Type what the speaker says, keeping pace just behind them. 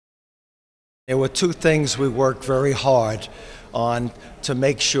There were two things we worked very hard on to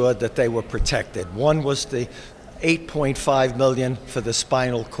make sure that they were protected. One was the $8.5 million for the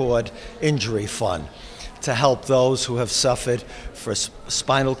spinal cord injury fund to help those who have suffered for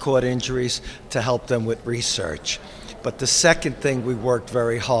spinal cord injuries, to help them with research. But the second thing we worked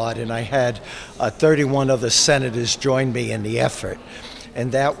very hard, and I had 31 other senators join me in the effort,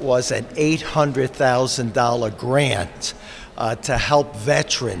 and that was an $800,000 grant to help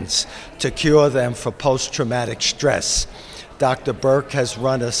veterans to cure them for post-traumatic stress. Dr. Burke has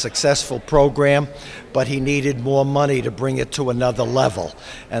run a successful program, but he needed more money to bring it to another level.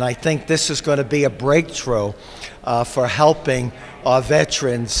 And I think this is going to be a breakthrough for helping our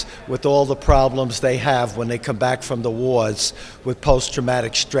veterans with all the problems they have when they come back from the wars with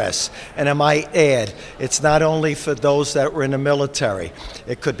post-traumatic stress. And I might add, it's not only for those that were in the military.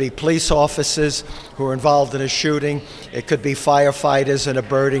 It could be police officers who are involved in a shooting. It could be firefighters in a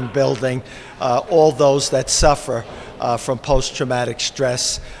burning building, all those that suffer from post-traumatic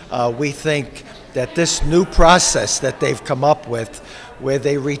stress. We think that this new process that they've come up with, where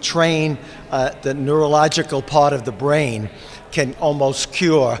they retrain the neurological part of the brain, can almost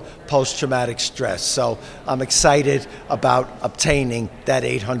cure post-traumatic stress. So I'm excited about obtaining that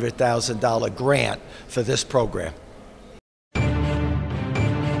 $800,000 grant for this program.